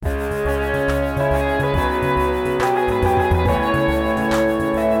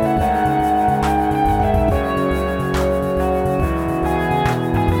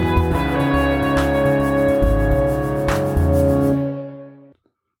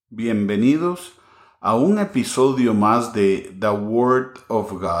Bienvenidos a un episodio más de The Word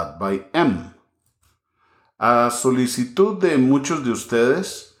of God by M. A solicitud de muchos de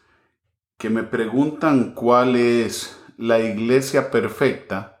ustedes que me preguntan cuál es la Iglesia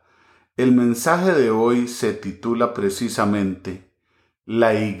perfecta, el mensaje de hoy se titula precisamente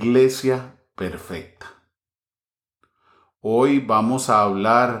La Iglesia perfecta. Hoy vamos a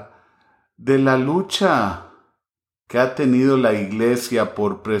hablar de la lucha que ha tenido la Iglesia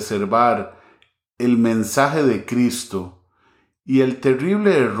por preservar el mensaje de Cristo y el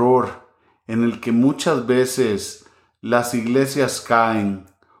terrible error en el que muchas veces las iglesias caen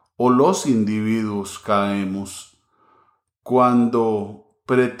o los individuos caemos cuando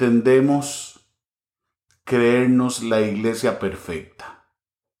pretendemos creernos la iglesia perfecta.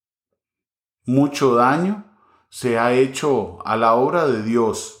 Mucho daño se ha hecho a la obra de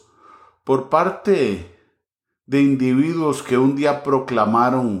Dios por parte de individuos que un día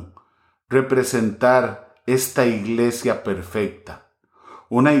proclamaron representar esta iglesia perfecta.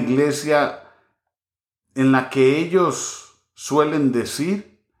 Una iglesia en la que ellos suelen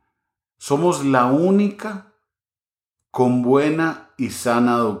decir, somos la única con buena y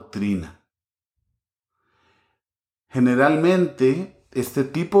sana doctrina. Generalmente, este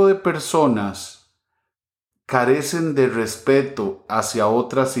tipo de personas carecen de respeto hacia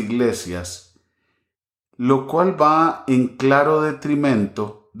otras iglesias, lo cual va en claro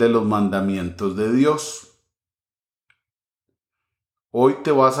detrimento de los mandamientos de Dios. Hoy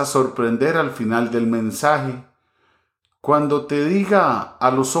te vas a sorprender al final del mensaje cuando te diga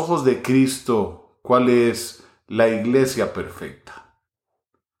a los ojos de Cristo cuál es la iglesia perfecta.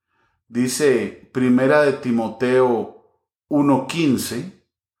 Dice 1 de Timoteo 1:15,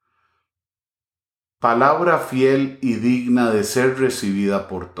 palabra fiel y digna de ser recibida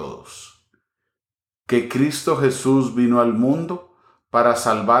por todos, que Cristo Jesús vino al mundo para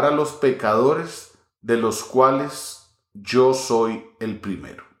salvar a los pecadores, de los cuales yo soy el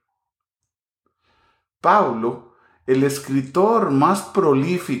primero. Pablo, el escritor más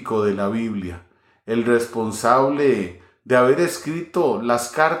prolífico de la Biblia, el responsable de haber escrito las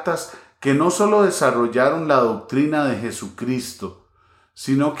cartas que no solo desarrollaron la doctrina de Jesucristo,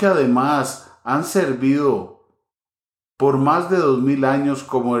 sino que además han servido por más de 2000 años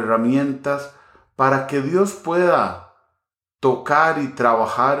como herramientas para que Dios pueda tocar y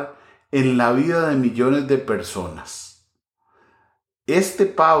trabajar en la vida de millones de personas. Este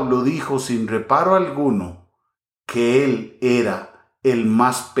Pablo dijo sin reparo alguno que él era el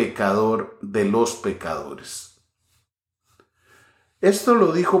más pecador de los pecadores. Esto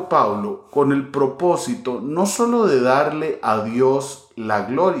lo dijo Pablo con el propósito no solo de darle a Dios la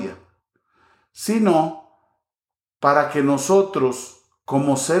gloria, sino para que nosotros,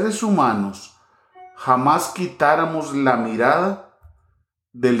 como seres humanos, jamás quitáramos la mirada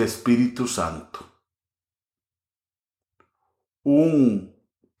del Espíritu Santo. Un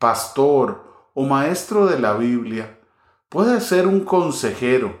pastor o maestro de la Biblia puede ser un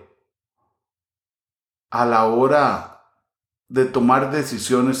consejero a la hora de tomar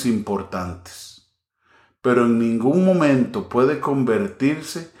decisiones importantes, pero en ningún momento puede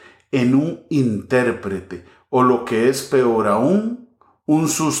convertirse en un intérprete o, lo que es peor aún, un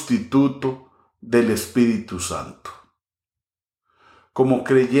sustituto del Espíritu Santo. Como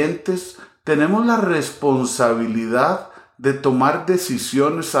creyentes tenemos la responsabilidad de tomar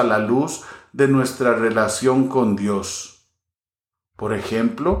decisiones a la luz de nuestra relación con Dios. Por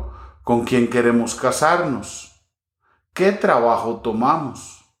ejemplo, ¿con quién queremos casarnos? ¿Qué trabajo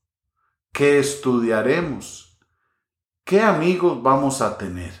tomamos? ¿Qué estudiaremos? ¿Qué amigos vamos a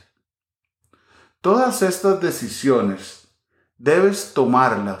tener? Todas estas decisiones debes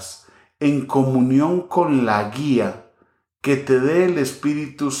tomarlas en comunión con la guía que te dé el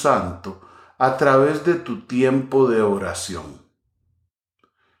Espíritu Santo a través de tu tiempo de oración.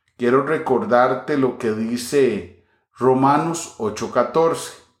 Quiero recordarte lo que dice Romanos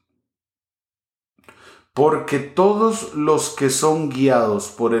 8:14. Porque todos los que son guiados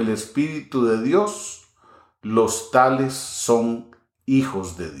por el Espíritu de Dios, los tales son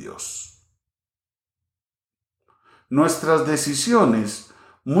hijos de Dios. Nuestras decisiones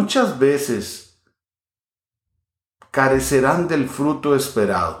muchas veces carecerán del fruto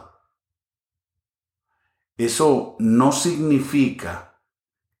esperado. Eso no significa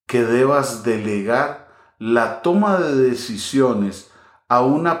que debas delegar la toma de decisiones a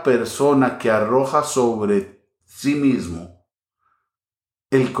una persona que arroja sobre sí mismo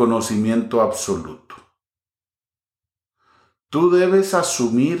el conocimiento absoluto. Tú debes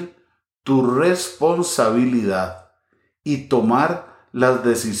asumir tu responsabilidad y tomar las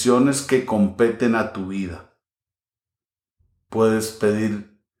decisiones que competen a tu vida. Puedes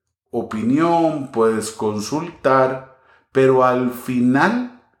pedir opinión, puedes consultar, pero al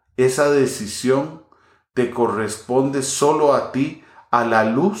final esa decisión te corresponde solo a ti, a la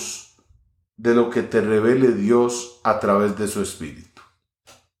luz de lo que te revele Dios a través de su Espíritu.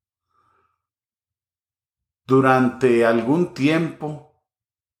 Durante algún tiempo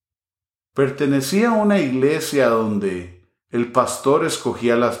pertenecía a una iglesia donde el pastor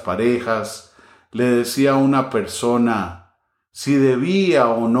escogía las parejas, le decía a una persona si debía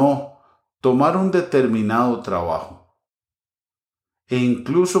o no tomar un determinado trabajo. E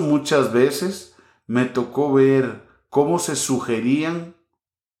incluso muchas veces me tocó ver cómo se sugerían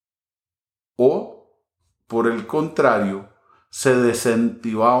o, por el contrario, se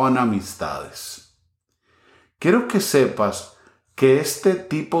desactivaban amistades. Quiero que sepas que este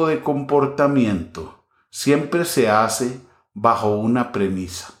tipo de comportamiento siempre se hace bajo una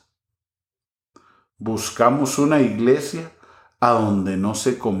premisa. Buscamos una iglesia a donde no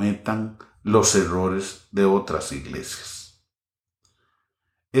se cometan los errores de otras iglesias.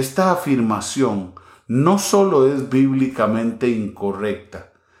 Esta afirmación no solo es bíblicamente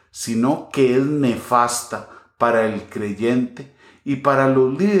incorrecta, sino que es nefasta para el creyente y para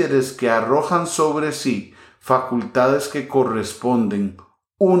los líderes que arrojan sobre sí facultades que corresponden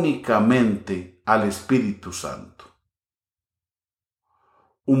únicamente al Espíritu Santo.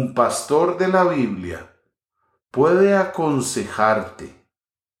 Un pastor de la Biblia puede aconsejarte,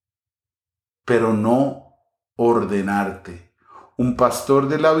 pero no ordenarte. Un pastor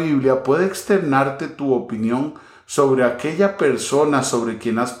de la Biblia puede externarte tu opinión sobre aquella persona sobre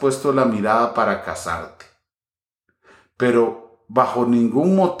quien has puesto la mirada para casarte, pero bajo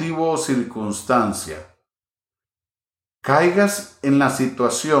ningún motivo o circunstancia caigas en la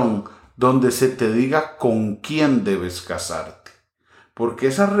situación donde se te diga con quién debes casarte, porque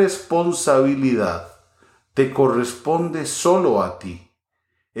esa responsabilidad te corresponde solo a ti.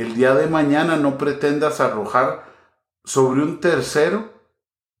 El día de mañana no pretendas arrojar sobre un tercero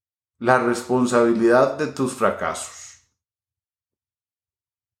la responsabilidad de tus fracasos.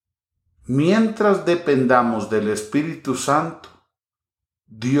 Mientras dependamos del Espíritu Santo,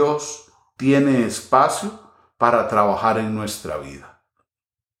 Dios tiene espacio para trabajar en nuestra vida.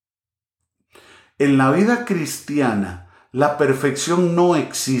 En la vida cristiana, la perfección no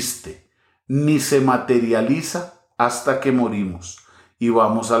existe ni se materializa hasta que morimos y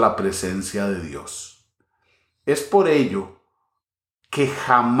vamos a la presencia de Dios. Es por ello que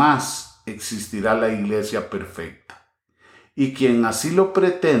jamás existirá la iglesia perfecta, y quien así lo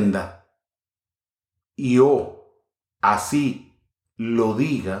pretenda y así lo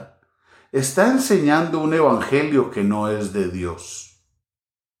diga, está enseñando un evangelio que no es de Dios.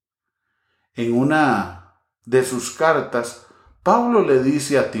 En una de sus cartas, Pablo le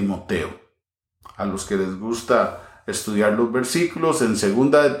dice a Timoteo, a los que les gusta estudiar los versículos, en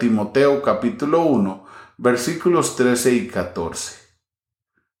 2 de Timoteo capítulo 1, versículos 13 y 14.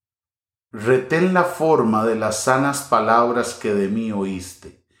 Retén la forma de las sanas palabras que de mí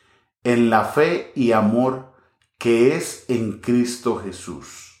oíste, en la fe y amor que es en Cristo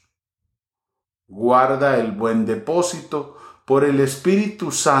Jesús. Guarda el buen depósito por el Espíritu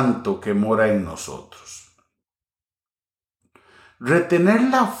Santo que mora en nosotros. Retener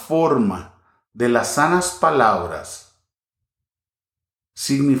la forma de las sanas palabras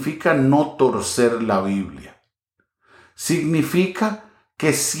significa no torcer la Biblia. Significa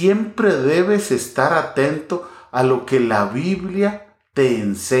que siempre debes estar atento a lo que la Biblia te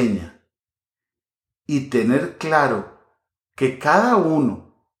enseña y tener claro que cada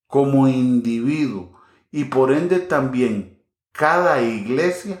uno como individuo y por ende también cada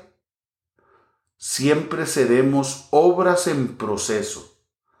iglesia, siempre seremos obras en proceso,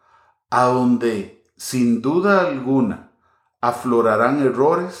 a donde sin duda alguna aflorarán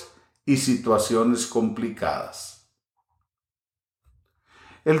errores y situaciones complicadas.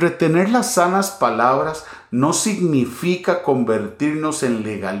 El retener las sanas palabras no significa convertirnos en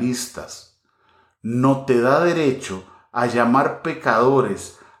legalistas. No te da derecho a llamar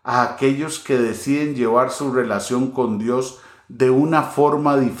pecadores a aquellos que deciden llevar su relación con Dios de una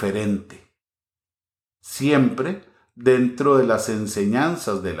forma diferente, siempre dentro de las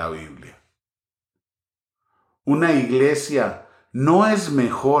enseñanzas de la Biblia. Una iglesia no es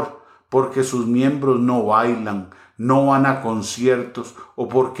mejor porque sus miembros no bailan, no van a conciertos o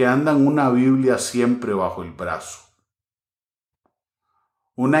porque andan una Biblia siempre bajo el brazo.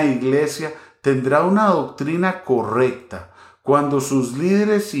 Una iglesia tendrá una doctrina correcta cuando sus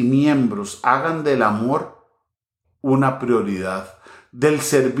líderes y miembros hagan del amor una prioridad, del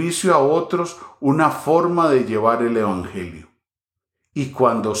servicio a otros una forma de llevar el evangelio, y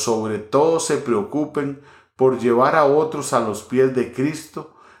cuando sobre todo se preocupen por llevar a otros a los pies de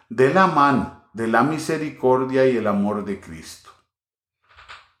Cristo, de la mano de la misericordia y el amor de Cristo.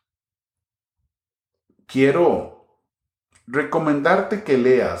 Quiero recomendarte que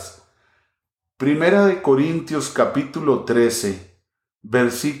leas Primera de Corintios capítulo 13,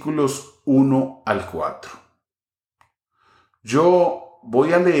 versículos 1 al 4. Yo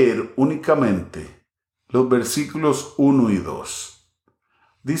voy a leer únicamente los versículos 1 y 2.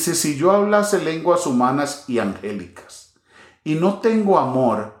 Dice: si yo hablase lenguas humanas y angélicas, y no tengo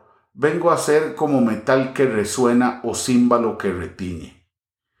amor, vengo a ser como metal que resuena o címbalo que retiñe.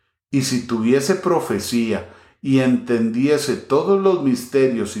 Y si tuviese profecía y entendiese todos los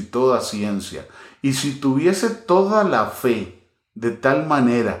misterios y toda ciencia, y si tuviese toda la fe de tal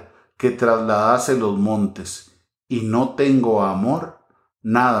manera que trasladase los montes, y no tengo amor,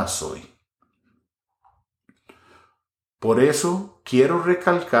 nada soy. Por eso quiero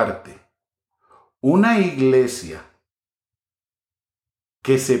recalcarte, una iglesia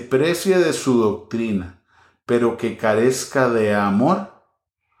que se precie de su doctrina, pero que carezca de amor,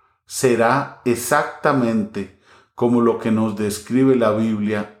 será exactamente como lo que nos describe la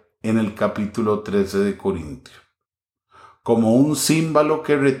Biblia en el capítulo 13 de Corintios, como un címbalo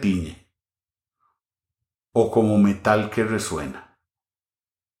que retiñe o como metal que resuena.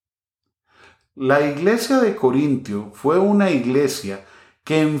 La iglesia de Corintio fue una iglesia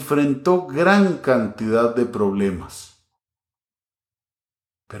que enfrentó gran cantidad de problemas.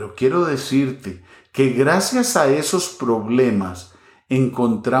 Pero quiero decirte que gracias a esos problemas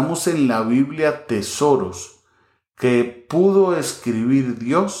encontramos en la Biblia tesoros que pudo escribir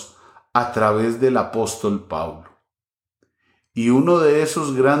Dios a través del apóstol Pablo. Y uno de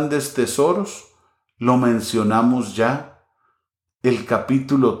esos grandes tesoros lo mencionamos ya, el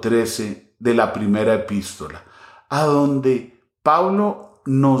capítulo 13 de la primera epístola, a donde Pablo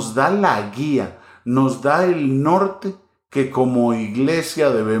nos da la guía, nos da el norte que como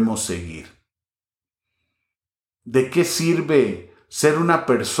iglesia debemos seguir. ¿De qué sirve ser una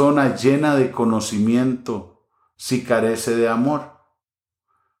persona llena de conocimiento si carece de amor?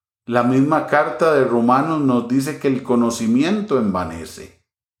 La misma carta de Romanos nos dice que el conocimiento envanece.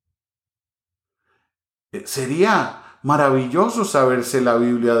 Sería maravilloso saberse la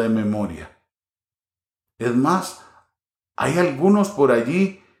Biblia de memoria. Es más, hay algunos por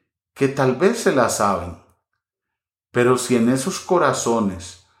allí que tal vez se la saben. Pero si en esos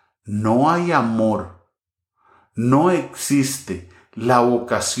corazones no hay amor, no existe la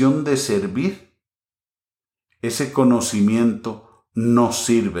vocación de servir, ese conocimiento no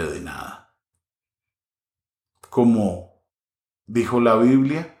sirve de nada. Como dijo la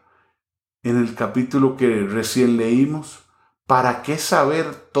Biblia en el capítulo que recién leímos, ¿para qué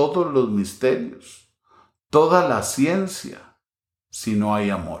saber todos los misterios, toda la ciencia, si no hay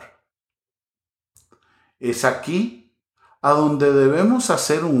amor? Es aquí a donde debemos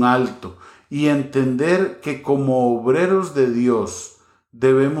hacer un alto y entender que como obreros de Dios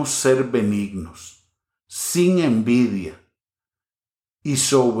debemos ser benignos, sin envidia, y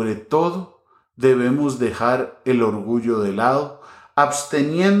sobre todo debemos dejar el orgullo de lado,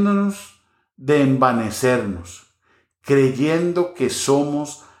 absteniéndonos de envanecernos, creyendo que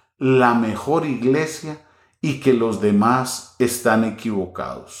somos la mejor iglesia y que los demás están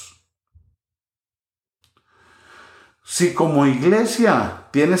equivocados. Si como iglesia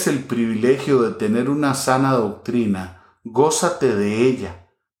tienes el privilegio de tener una sana doctrina, gózate de ella,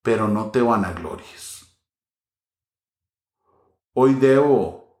 pero no te vanaglories. Hoy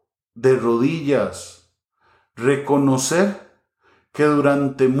debo, de rodillas, reconocer que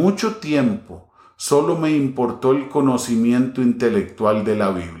durante mucho tiempo solo me importó el conocimiento intelectual de la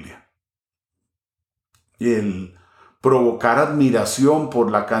Biblia y el provocar admiración por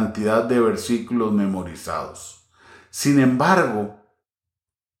la cantidad de versículos memorizados. Sin embargo,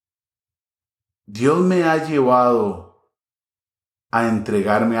 Dios me ha llevado a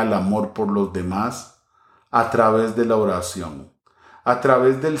entregarme al amor por los demás a través de la oración, a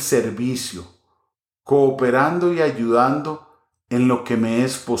través del servicio, cooperando y ayudando en lo que me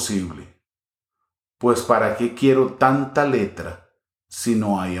es posible. Pues ¿para qué quiero tanta letra si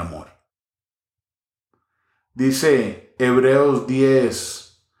no hay amor? Dice Hebreos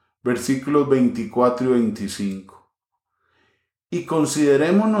 10, versículos 24 y 25. Y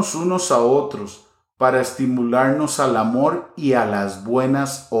considerémonos unos a otros para estimularnos al amor y a las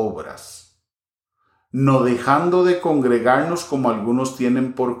buenas obras, no dejando de congregarnos como algunos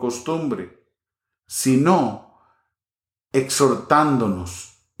tienen por costumbre, sino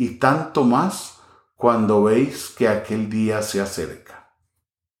exhortándonos, y tanto más cuando veis que aquel día se acerca.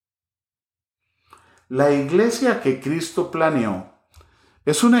 La iglesia que Cristo planeó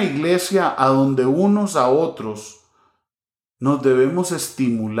es una iglesia a donde unos a otros nos debemos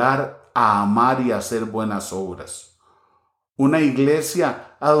estimular a amar y a hacer buenas obras. Una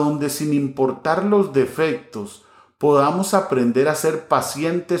iglesia a donde, sin importar los defectos, podamos aprender a ser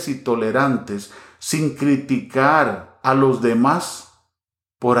pacientes y tolerantes sin criticar a los demás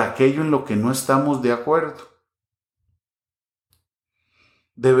por aquello en lo que no estamos de acuerdo.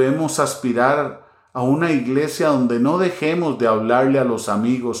 Debemos aspirar a una iglesia donde no dejemos de hablarle a los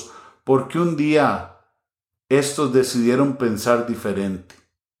amigos porque un día estos decidieron pensar diferente.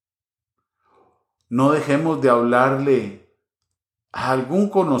 No dejemos de hablarle a algún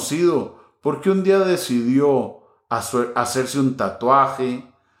conocido porque un día decidió hacerse un tatuaje,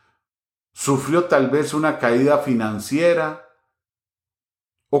 sufrió tal vez una caída financiera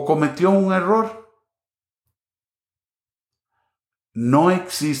o cometió un error. No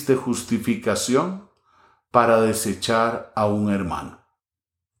existe justificación para desechar a un hermano.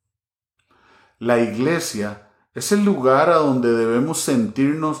 La iglesia es el lugar a donde debemos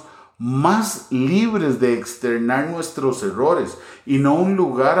sentirnos más libres de externar nuestros errores y no un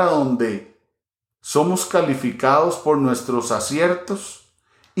lugar a donde somos calificados por nuestros aciertos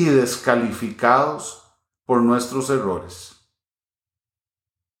y descalificados por nuestros errores.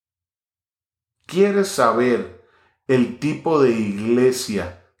 ¿Quieres saber el tipo de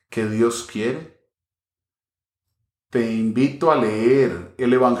iglesia que Dios quiere? Te invito a leer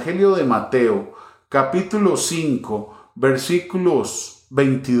el Evangelio de Mateo, capítulo 5, versículos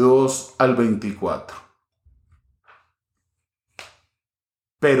 22 al 24.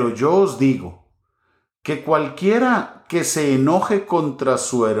 Pero yo os digo que cualquiera que se enoje contra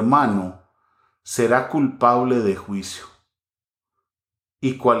su hermano será culpable de juicio.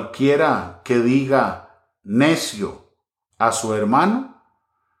 Y cualquiera que diga necio a su hermano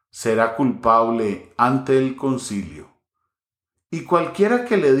será culpable ante el concilio. Y cualquiera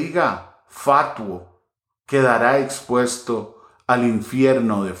que le diga fatuo quedará expuesto al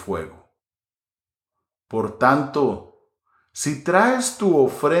infierno de fuego. Por tanto, si traes tu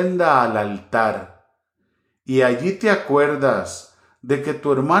ofrenda al altar y allí te acuerdas de que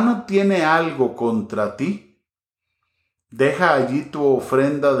tu hermano tiene algo contra ti, deja allí tu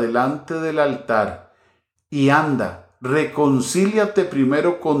ofrenda delante del altar y anda, reconcíliate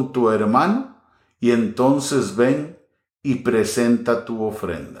primero con tu hermano y entonces ven y presenta tu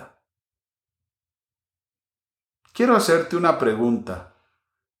ofrenda. Quiero hacerte una pregunta.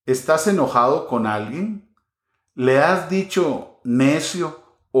 ¿Estás enojado con alguien? ¿Le has dicho necio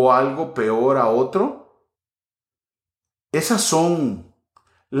o algo peor a otro? Esas son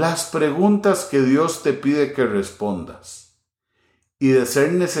las preguntas que Dios te pide que respondas. Y de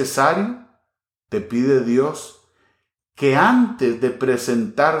ser necesario, te pide Dios que antes de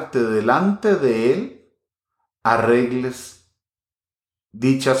presentarte delante de Él, arregles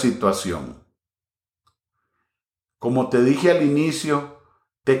dicha situación. Como te dije al inicio,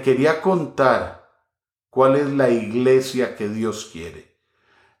 te quería contar cuál es la iglesia que Dios quiere.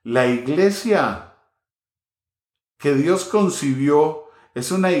 La iglesia que Dios concibió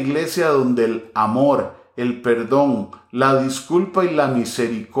es una iglesia donde el amor, el perdón, la disculpa y la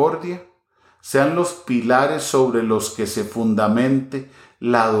misericordia sean los pilares sobre los que se fundamente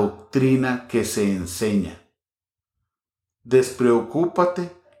la doctrina que se enseña.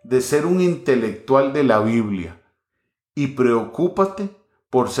 Despreocúpate de ser un intelectual de la Biblia y preocúpate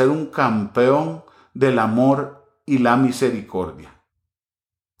por ser un campeón del amor y la misericordia.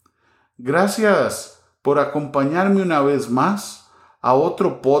 Gracias por acompañarme una vez más a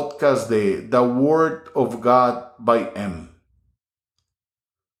otro podcast de The Word of God by M.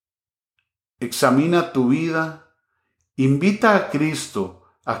 Examina tu vida, invita a Cristo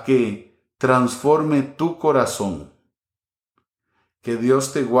a que transforme tu corazón. Que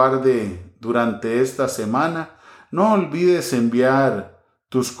Dios te guarde durante esta semana. No olvides enviar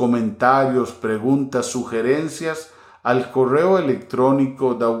tus comentarios, preguntas, sugerencias al correo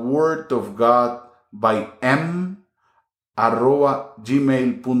electrónico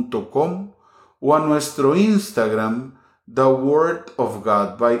thewordofgodbym@gmail.com o a nuestro Instagram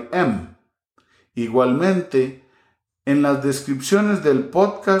thewordofgodbym. Igualmente, en las descripciones del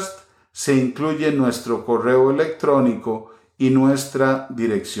podcast se incluye nuestro correo electrónico y nuestra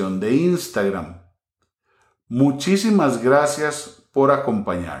dirección de Instagram. Muchísimas gracias por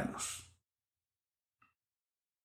acompañarnos.